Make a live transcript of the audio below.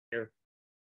here.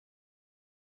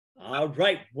 All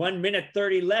right, 1 minute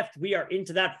 30 left. We are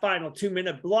into that final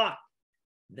 2-minute block.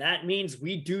 That means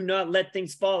we do not let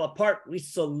things fall apart. We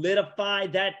solidify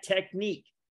that technique.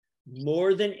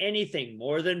 More than anything,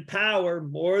 more than power,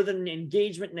 more than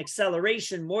engagement and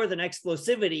acceleration, more than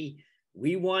explosivity,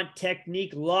 we want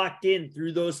technique locked in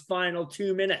through those final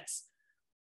 2 minutes.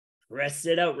 Press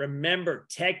it out. Remember,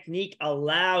 technique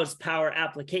allows power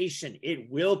application.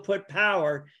 It will put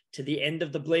power to the end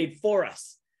of the blade for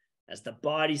us. As the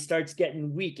body starts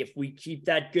getting weak, if we keep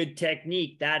that good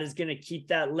technique, that is going to keep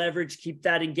that leverage, keep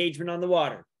that engagement on the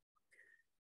water.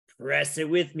 Press it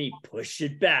with me. Push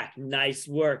it back. Nice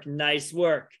work. Nice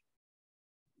work.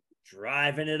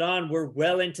 Driving it on. We're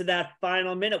well into that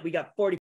final minute. We got 40